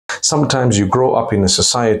Sometimes you grow up in a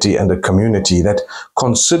society and a community that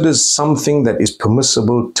considers something that is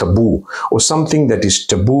permissible taboo, or something that is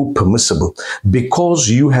taboo permissible, because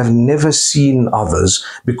you have never seen others,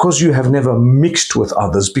 because you have never mixed with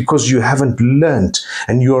others, because you haven't learned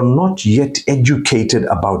and you are not yet educated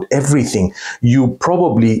about everything. You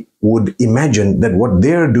probably would imagine that what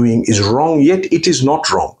they're doing is wrong, yet it is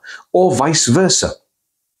not wrong, or vice versa.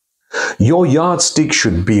 Your yardstick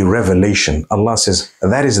should be revelation. Allah says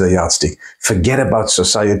that is the yardstick. Forget about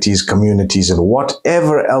societies, communities, and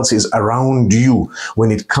whatever else is around you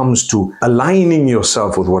when it comes to aligning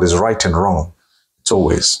yourself with what is right and wrong. It's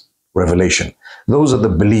always revelation. Those are the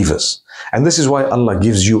believers. And this is why Allah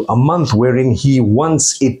gives you a month wherein He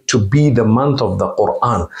wants it to be the month of the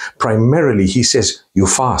Qur'an. Primarily, He says, you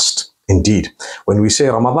fast. Indeed, when we say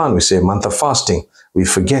Ramadan, we say month of fasting. We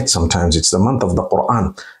forget sometimes it's the month of the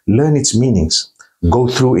Qur'an. Learn its meanings. Go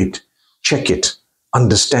through it. Check it.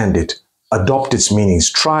 Understand it. Adopt its meanings.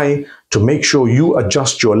 Try to make sure you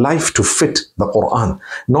adjust your life to fit the Qur'an.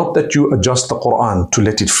 Not that you adjust the Qur'an to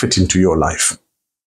let it fit into your life.